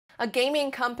A gaming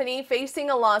company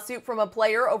facing a lawsuit from a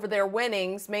player over their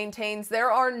winnings maintains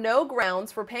there are no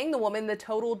grounds for paying the woman the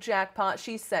total jackpot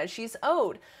she says she's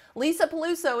owed. Lisa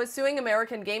Peluso is suing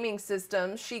American Gaming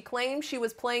Systems. She claims she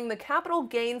was playing the capital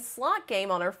gains slot game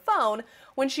on her phone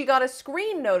when she got a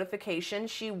screen notification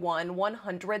she won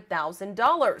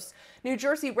 $100,000. New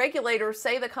Jersey regulators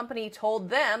say the company told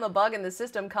them a bug in the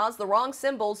system caused the wrong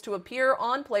symbols to appear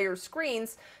on players'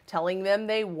 screens, telling them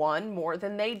they won more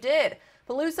than they did.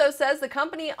 Peluso says the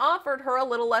company offered her a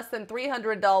little less than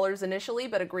 $300 initially,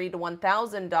 but agreed to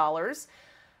 $1,000.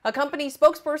 A company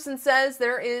spokesperson says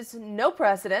there is no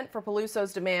precedent for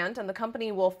Peluso's demand, and the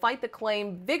company will fight the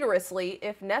claim vigorously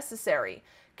if necessary.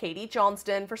 Katie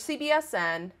Johnston for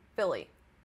CBSN, Philly.